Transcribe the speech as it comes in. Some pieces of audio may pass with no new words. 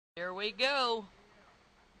Here we go.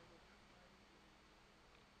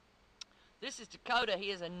 This is Dakota.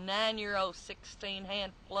 He is a 9-year-old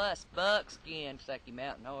 16-hand plus buckskin Kentucky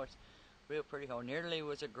Mountain horse. Real pretty horse. Nearly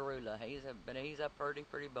was a gorilla. But he's a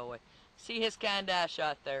pretty boy. See his kind eye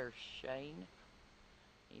shot there, Shane?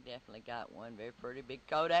 He definitely got one. Very pretty big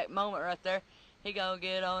Kodak moment right there. He gonna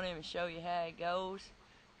get on him and show you how it goes.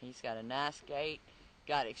 He's got a nice gait.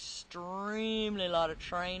 Got extremely lot of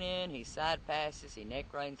training. He side passes. He neck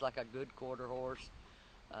reins like a good quarter horse.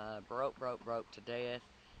 Broke to death.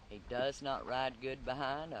 He does not ride good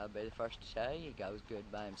behind. I'll be the first to tell you. He goes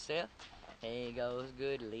good by himself. He goes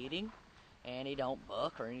good leading. And he don't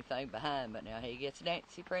buck or anything behind. But now he gets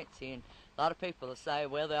dancy princy. And a lot of people will say,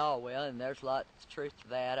 well, they all will. And there's lots of truth to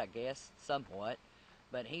that, I guess, somewhat.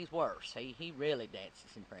 But he's worse. He really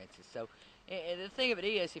dances and princes. So the thing of it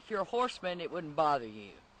is, if you're a horseman, it wouldn't bother you.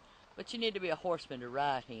 But you need to be a horseman to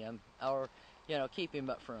ride him, or, you know, keep him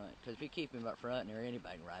up front. Because if you keep him up front, and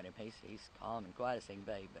anybody can ride him, he's calm and quiet as he can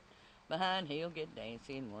be. But behind, he'll get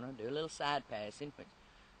dancy and want to do a little side passing. But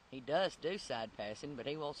he does do side passing, but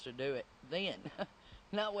he wants to do it then,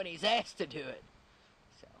 not when he's asked to do it.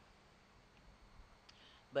 So,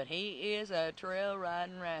 but he is a trail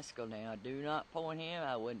riding rascal now. Do not point him.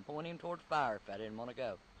 I wouldn't point him toward fire if I didn't want to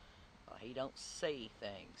go. He don't see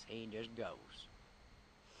things. He just goes.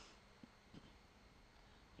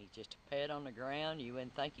 He's just a pet on the ground. You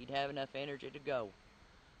wouldn't think he'd have enough energy to go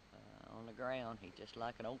on the ground. He's just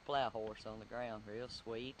like an old plow horse on the ground. Real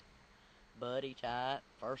sweet, buddy type.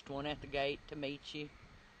 First one at the gate to meet you.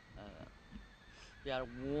 Got a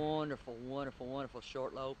wonderful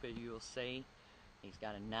short lope, as you'll see. He's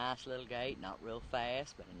got a nice little gait, not real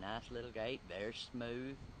fast, but a nice little gait, very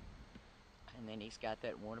smooth. And then he's got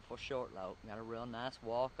that wonderful short lope. Got a real nice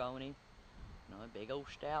walk on him. You know, a big old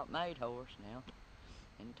stout made horse now.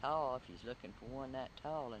 And tall, if he's looking for one that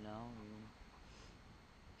tall and all.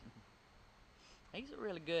 He's a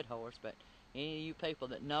really good horse, but any of you people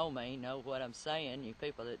that know me know what I'm saying. You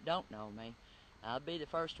people that don't know me, I'll be the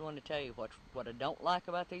first one to tell you what I don't like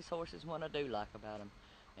about these horses and what I do like about them.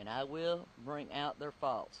 And I will bring out their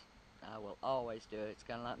faults. I will always do it. It's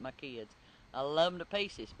kind of like my kids. I love them to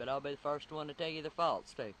pieces, but I'll be the first one to tell you their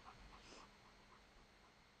faults, too.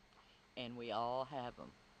 And we all have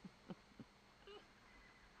them.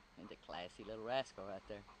 And a classy little rascal right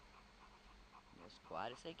there. As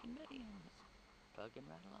quiet as he can be. And just plug him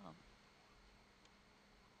right along.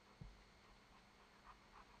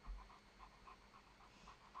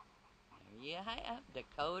 There you have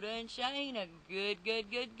Dakota and Shane. A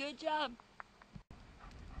good job.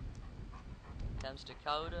 Comes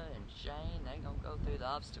Dakota and Shane. They gonna go through the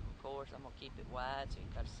obstacle course. I'm gonna keep it wide so you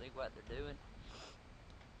can kind of see what they're doing.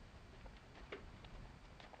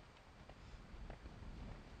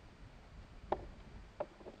 Like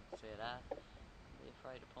I said, I'd be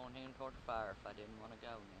afraid to point him toward the fire if I didn't want to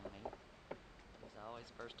go now. He's always,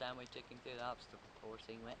 first time we took him through the obstacle course,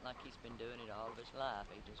 he went like he's been doing it all of his life.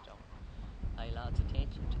 He just don't pay lots of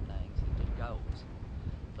attention to things. He just goes.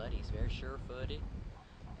 But he's very sure-footed.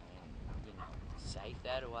 Safe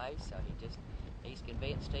that away, so he's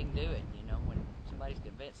convinced he can do it. You know, when somebody's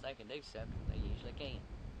convinced they can do something, they usually can.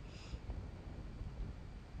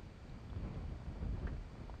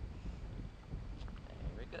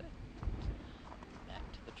 Very good.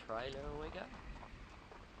 Back to the trailer we go.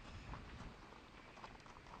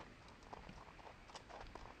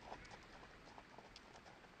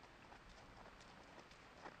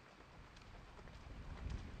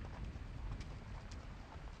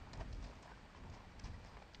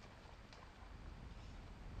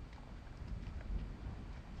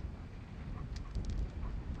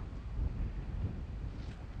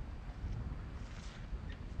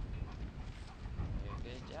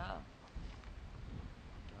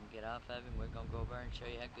 Get off of him. We're going to go over and show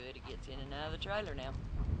you how good he gets in and out of the trailer now.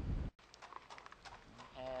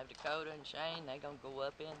 We have Dakota and Shane. They're going to go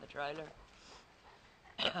up in the trailer.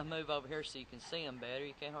 I'll move over here so you can see them better.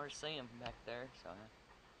 You can't hardly see them back there, so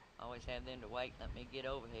I always have them to wait. Let me get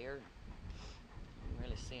over here. You can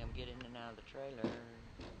really see them get in and out of the trailer.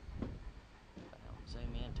 I don't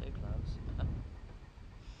zoom in too close.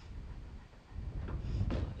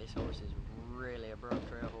 This horse is really a broke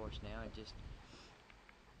trail horse now. It just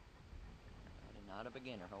not a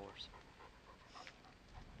beginner horse.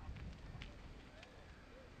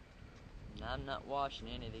 And I'm not washing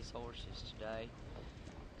any of these horses today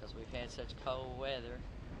because we've had such cold weather,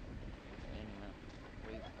 and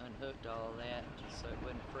we've unhooked all that just so it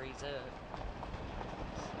wouldn't freeze up.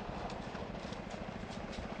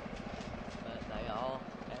 But they all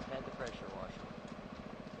have had the pressure washer.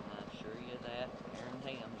 I assure you that, here and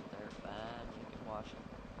him, they're fine. You can wash them.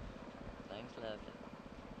 Lovely.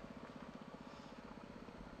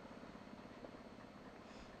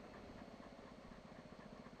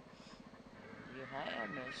 You have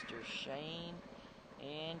Mr. Shane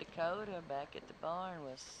and Dakota back at the barn.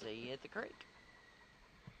 We'll see you at the creek.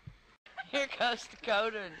 Here goes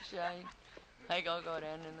Dakota and Shane. They gonna go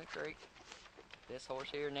down in the creek. This horse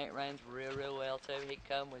here, neck reins real well too. He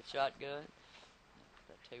come with shotgun.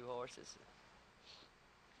 The two horses.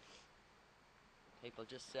 People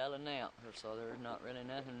just selling out, so there's not really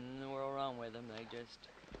nothing in the world wrong with them. They just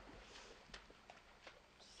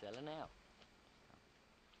selling out.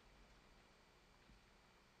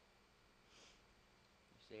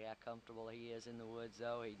 You see how comfortable he is in the woods,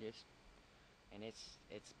 though. He just, and it's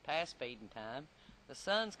past feeding time. The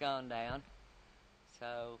sun's gone down,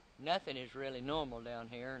 so nothing is really normal down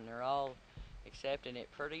here, and they're all accepting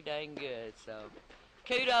it pretty dang good. So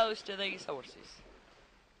kudos to these horses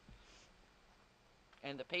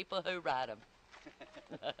and the people who ride them.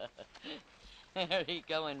 There he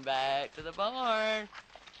going back to the barn.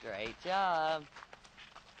 Great job.